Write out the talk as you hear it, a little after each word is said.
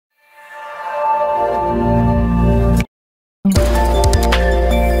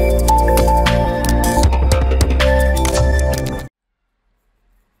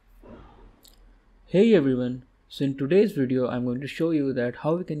Hey everyone, so in today's video I'm going to show you that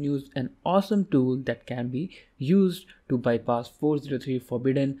how we can use an awesome tool that can be used to bypass 403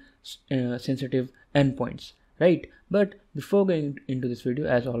 forbidden sensitive endpoints, right? But before going into this video,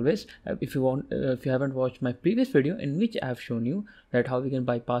 as always, if you haven't watched my previous video in which I have shown you that how we can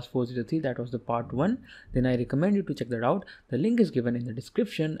bypass 403, that was the part 1, then I recommend you to check that out. The link is given in the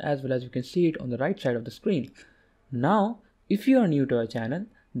description, as well as you can see it on the right side of the screen. Now if you are new to our channel,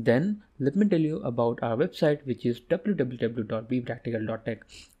 then let me tell you about our website, which is www.bepractical.tech.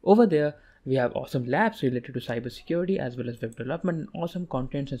 Over there we have awesome labs related to cybersecurity as well as web development, and awesome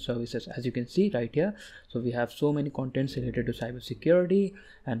contents and services, as you can see right here. So we have so many contents related to cybersecurity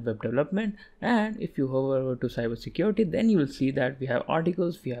and web development, and if you hover over to cybersecurity, then you will see that we have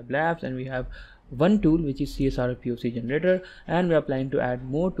articles, we have labs, and we have one tool which is CSR POC generator, and we are planning to add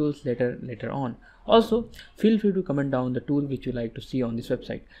more tools later on. Also, feel free to comment down the tool which you like to see on this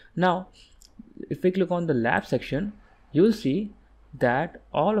website. Now if we click on the lab section, you will see that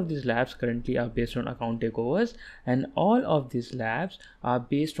all of these labs currently are based on account takeovers, and all of these labs are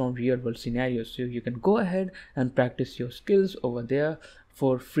based on real world scenarios, so you can go ahead and practice your skills over there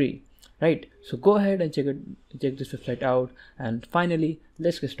for free, right? So go ahead and check this website out, and finally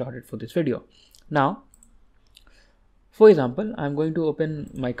let's get started for this video. Now for example, I'm going to open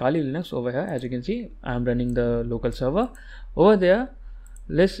my Kali Linux over here. As you can see, I'm running the local server over there.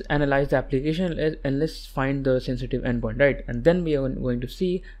 Let's analyze the application and let's find the sensitive endpoint, right? And then we are going to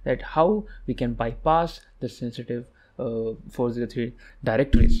see that how we can bypass the sensitive 403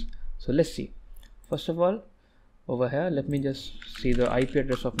 directories. So let's see. First of all, over here, let me just see the IP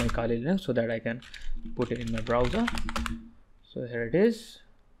address of my Kali Linux so that I can put it in my browser. So here it is,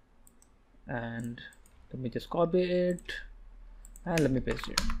 and let me just copy it and let me paste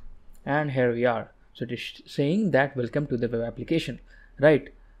it, and here we are. So it is saying that welcome to the web application,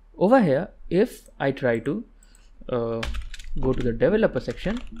 right? Over here, if I try to go to the developer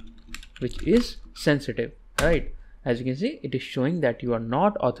section, which is sensitive, right? As you can see, it is showing that you are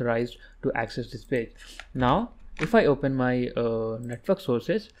not authorized to access this page. Now if I open my network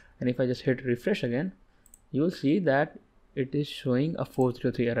sources, and if I just hit refresh again, you will see that it is showing a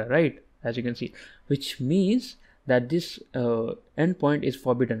 403 error, right? As you can see, which means that this endpoint is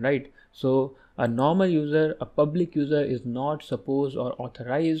forbidden, right? So a normal user, a public user, is not supposed or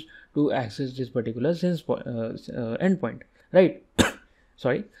authorized to access this particular endpoint, right?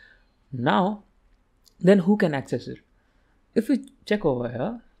 Sorry. Now then who can access it? If we check over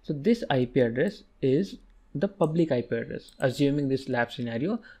here, so this IP address is the public IP address, assuming this lab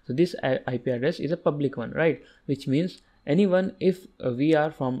scenario. So this IP address is a public one, right? Which means anyone, if we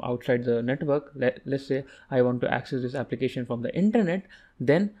are from outside the network, let's say I want to access this application from the internet,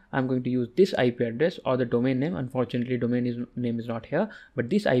 then I'm going to use this IP address or the domain name. Unfortunately, domain name is not here,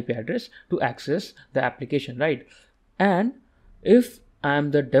 but this IP address to access the application, right? And if I'm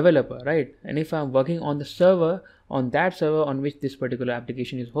the developer, right, and if I'm working on the server, on that server on which this particular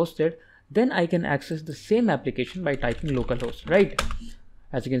application is hosted, then I can access the same application by typing localhost, right?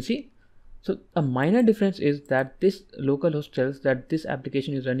 As you can see. So a minor difference is that this localhost tells that this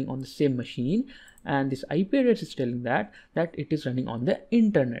application is running on the same machine, and this IP address is telling that it is running on the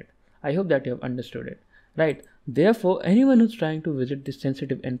internet. I hope that you have understood it, right? Therefore, anyone who's trying to visit this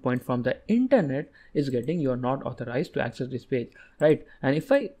sensitive endpoint from the internet is getting "you are not authorized to access this page," right? And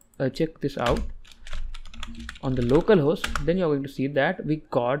if I check this out on the localhost, then you're going to see that we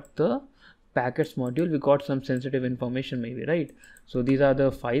got the packets module, we got some sensitive information maybe, right? So these are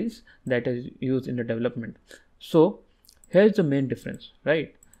the files that is used in the development. So here's the main difference,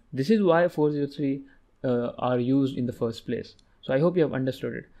 right? This is why 403 are used in the first place. So I hope you have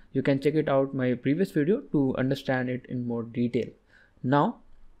understood it. You can check it out my previous video to understand it in more detail. Now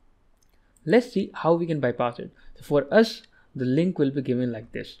let's see how we can bypass it. So for us, the link will be given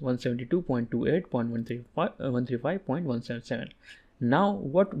like this: 172.28.135.177. Now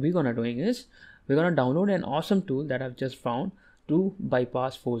what we're gonna doing is we're gonna download an awesome tool that I've just found to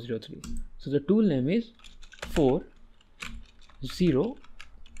bypass 403. So the tool name is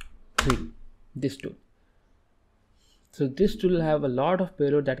 403, this tool. So this tool will have a lot of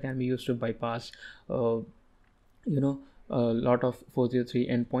payload that can be used to bypass a lot of 403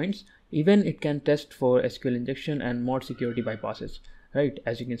 endpoints. Even it can test for SQL injection and mod security bypasses, right?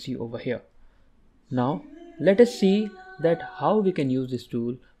 As you can see over here. Now let us see that how we can use this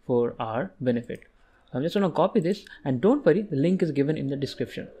tool for our benefit. I'm just going to copy this, and don't worry, the link is given in the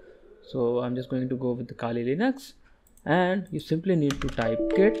description. So I'm just going to go with the Kali Linux, and you simply need to type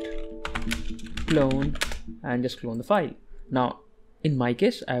git clone and just clone the file. Now in my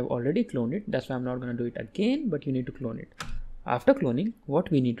case, I have already cloned it, that's why I'm not going to do it again, but you need to clone it. After cloning,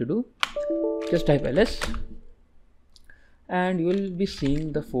 what we need to do just type ls and you will be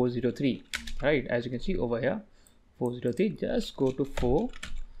seeing the 403, right? As you can see over here, 403, just go to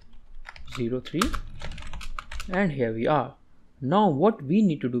 403 and here we are. Now what we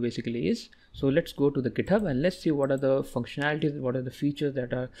need to do basically is, so let's go to the GitHub and let's see what are the functionalities, what are the features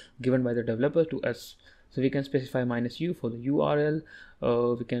that are given by the developer to us. So we can specify -u for the URL,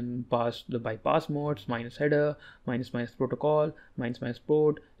 we can pass the bypass modes, -header, --, protocol, --,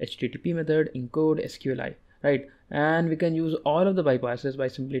 port, HTTP method, encode, SQLi, right? And we can use all of the bypasses by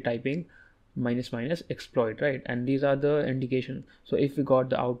simply typing --, exploit, right? And these are the indication. So if we got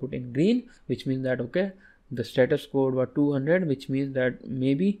the output in green, which means that okay, the status code was 200, which means that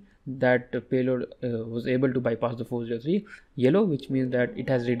maybe that payload was able to bypass the 403. Yellow, which means that it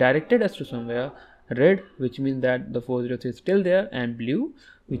has redirected us to somewhere. Red, which means that the 403 is still there, and blue,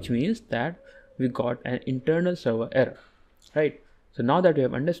 which means that we got an internal server error, right? So now that we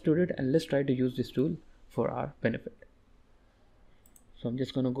have understood it, and let's try to use this tool for our benefit. So I'm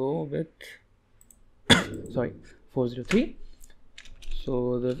just gonna go with 403.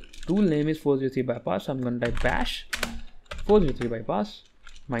 So the tool name is 403 bypass. So I'm gonna type bash 403 bypass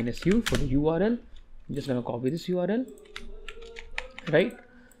 -u for the URL. I'm just gonna copy this URL, right?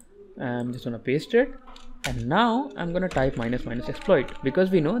 I'm just gonna paste it, and now I'm gonna type --, exploit, because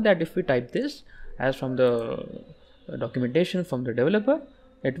we know that if we type this as from the documentation from the developer,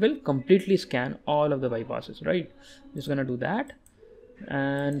 it will completely scan all of the bypasses, right? Just gonna do that,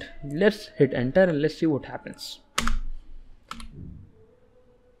 and let's hit enter and let's see what happens.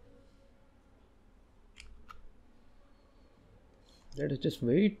 Let us just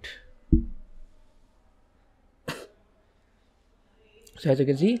wait. So as you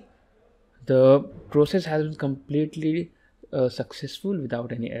can see, the process has been completely successful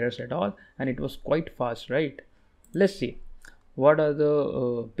without any errors at all, and it was quite fast, right? Let's see what are the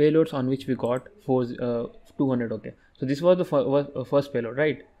payloads on which we got 200. Okay, so this was the first payload,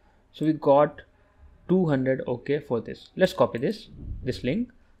 right? So we got 200 okay for this. Let's copy this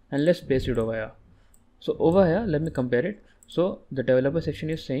link and let's paste it over here. So over here, let me compare it. So the developer section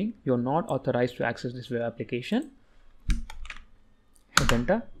is saying you're not authorized to access this web application. Hit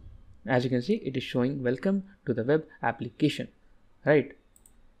enter. As you can see, it is showing welcome to the web application, right?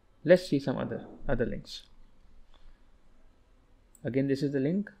 Let's see some other links. Again, this is the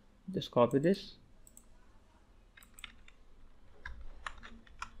link. Just copy this.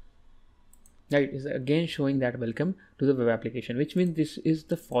 Right, is again showing that welcome to the web application, which means this is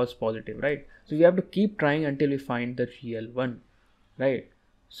the false positive, right? So we have to keep trying until we find the real one, right?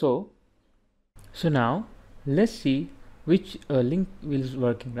 So now let's see which link is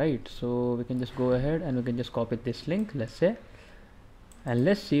working, right? So we can just go ahead and we can just copy this link, let's say, and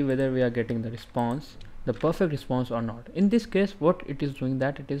let's see whether we are getting the response, the perfect response or not. In this case, what it is doing,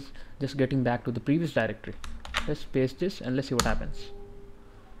 that it is just getting back to the previous directory. Let's paste this and let's see what happens.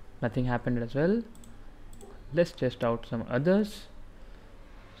 Nothing happened as well. Let's test out some others.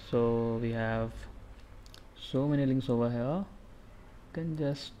 So we have so many links over here. You can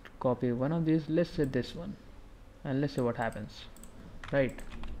just copy one of these, let's say this one, and let's see what happens, right?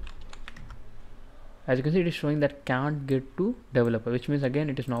 As you can see, it is showing that can't get to developer, which means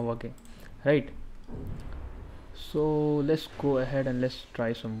again it is not working, right? So let's go ahead and let's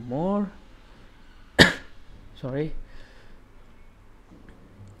try some more. Sorry,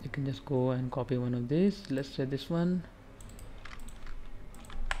 you can just go and copy one of these, let's say this one,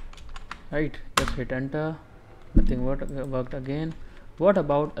 right? Just hit enter. Nothing worked again. What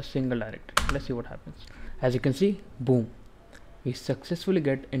about a single directory? Let's see what happens. As you can see, boom, we successfully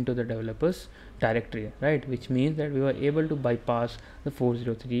get into the developers directory, right? Which means that we were able to bypass the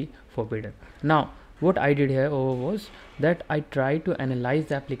 403 forbidden. Now what I did here was that I tried to analyze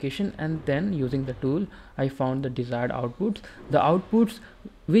the application, and then using the tool I found the desired outputs, the outputs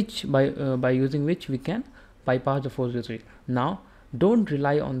which by using which we can bypass the 403. Now don't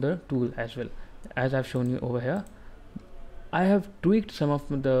rely on the tool as well. As I've shown you over here, I have tweaked some of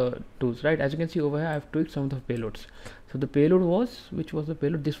the tools, right? As you can see over here, I have tweaked some of the payloads. So the payload was, which was the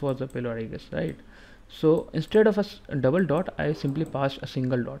payload? This was the payload, I guess, right? So instead of a double dot, I simply passed a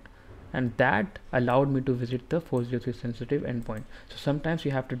single dot, and that allowed me to visit the 403 sensitive endpoint. So sometimes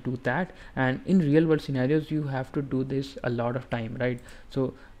you have to do that, and in real world scenarios you have to do this a lot of time, right?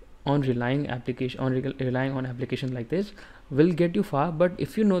 So relying on application like this will get you far, but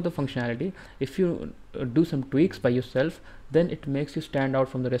if you know the functionality, if you do some tweaks by yourself, then it makes you stand out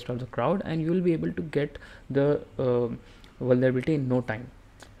from the rest of the crowd, and you will be able to get the vulnerability in no time,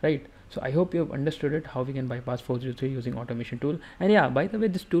 right? So I hope you have understood it, how we can bypass 403 using automation tool. And yeah, by the way,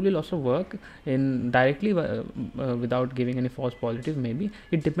 this tool will also work in directly without giving any false positive. Maybe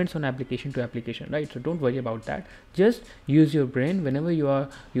it depends on application to application, right? So don't worry about that. Just use your brain whenever you are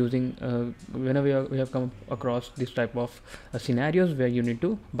using whenever we have come across this type of scenarios where you need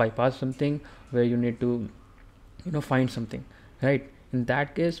to bypass something, where you need to find something, right? In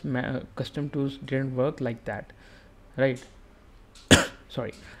that case, custom tools didn't work like that, right?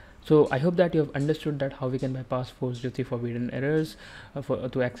 Sorry. So I hope that you have understood that how we can bypass 403 forbidden errors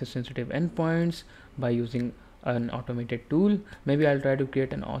to access sensitive endpoints by using an automated tool. Maybe I'll try to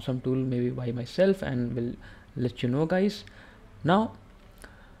create an awesome tool maybe by myself and will let you know, guys. Now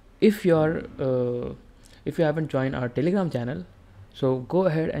if you haven't joined our Telegram channel, so go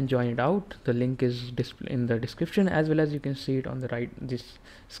ahead and join it out. The link is in the description, as well as you can see it on the right this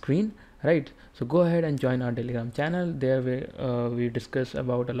screen, right? So go ahead and join our Telegram channel. There we discuss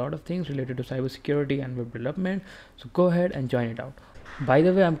about a lot of things related to cybersecurity and web development. So go ahead and join it out. By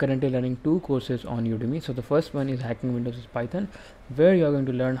the way, I'm currently learning 2 courses on Udemy. So the first one is Hacking Windows with Python, where you're going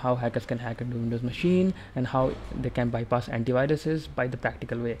to learn how hackers can hack into Windows machine and how they can bypass antiviruses by the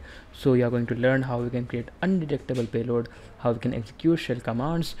practical way. So you're going to learn how we can create undetectable payload, how we can execute shell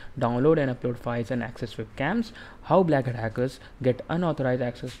commands, download and upload files and access webcams, how black hat hackers get unauthorized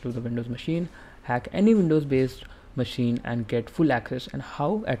access to the Windows machine, hack any Windows based machine and get full access, and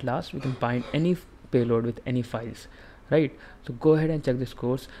how at last we can bind any payload with any files, right? So go ahead and check this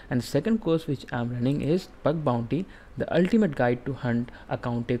course. And the second course which I'm running is Bug Bounty, the ultimate guide to hunt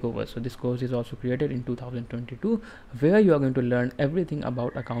account takeovers. So this course is also created in 2022, where you are going to learn everything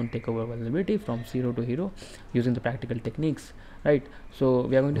about account takeover vulnerability from zero to hero using the practical techniques, right? So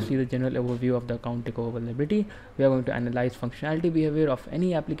we are going to see the general overview of the account takeover vulnerability. We are going to analyze functionality behavior of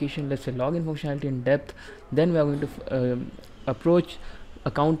any application, let's say login functionality in depth. Then we are going to approach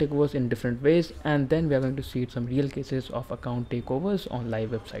account takeovers in different ways, and then we are going to see some real cases of account takeovers on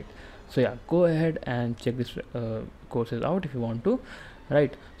live website. So yeah, go ahead and check this courses out if you want to,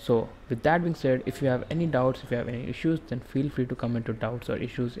 right? So with that being said, if you have any doubts, if you have any issues, then feel free to comment your doubts or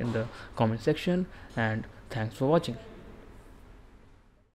issues in the comment section, and thanks for watching.